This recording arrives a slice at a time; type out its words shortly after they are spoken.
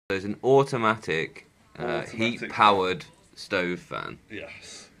There's an automatic heat-powered stove fan.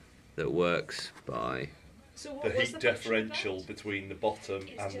 Yes. That works by the heat differential between the bottom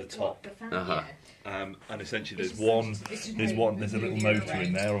and the top. And essentially there's a little motor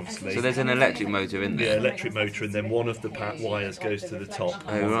in there, obviously. So there's an electric motor in there? Yeah, electric motor, and then one of the wires goes to the top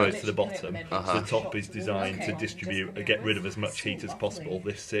and one goes to the bottom. So the top is designed to distribute, get rid of as much heat as possible.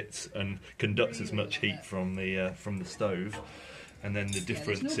 This sits and conducts as much heat from the stove. And then the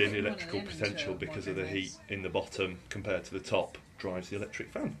difference in electrical potential because of the heat in the bottom compared to the top drives the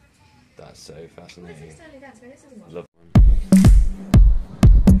electric fan. That's so fascinating. Love.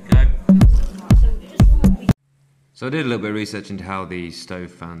 So I did a little bit of research into how these stove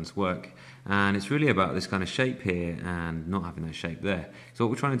fans work, and it's really about this kind of shape here and not having that shape there. So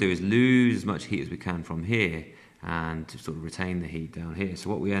what we're trying to do is lose as much heat as we can from here and to sort of retain the heat down here. So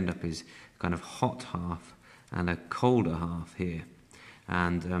what we end up is kind of hot half and a colder half here.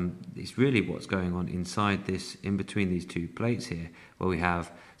 And it's really what's going on inside this, in between these two plates here, where we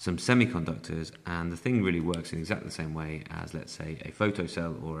have some semiconductors, and the thing really works in exactly the same way as, let's say, a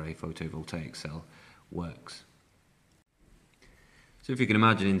photocell or a photovoltaic cell works. So if you can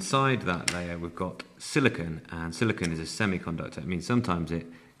imagine, inside that layer we've got silicon, and silicon is a semiconductor. It means sometimes it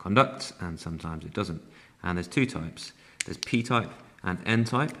conducts and sometimes it doesn't. And there's two types. There's P-type and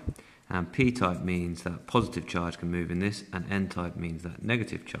N-type. And P-type means that positive charge can move in this, and N-type means that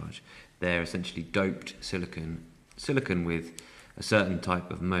negative charge. They're essentially doped silicon with a certain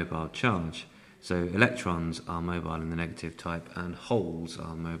type of mobile charge. So electrons are mobile in the negative type and holes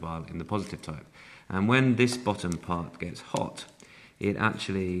are mobile in the positive type. And when this bottom part gets hot, it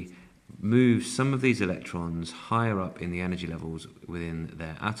actually moves some of these electrons higher up in the energy levels within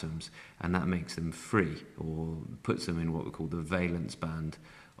their atoms, and that makes them free, or puts them in what we call the valence band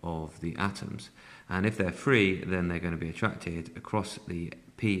of the atoms. And if they're free, then they're going to be attracted across the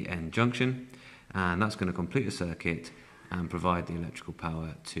p-n junction, and that's going to complete the circuit and provide the electrical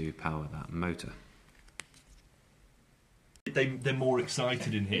power to power that motor. They're more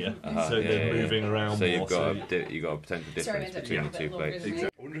excited in here, so they're moving around so more. You've got a potential difference between the two plates. Exactly.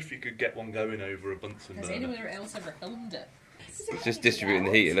 I wonder if you could get one going over a Bunsen burner. Has anyone else ever filmed it? It's just distributing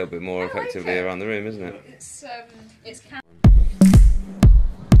the heat a little bit more effectively around the room, isn't it? It's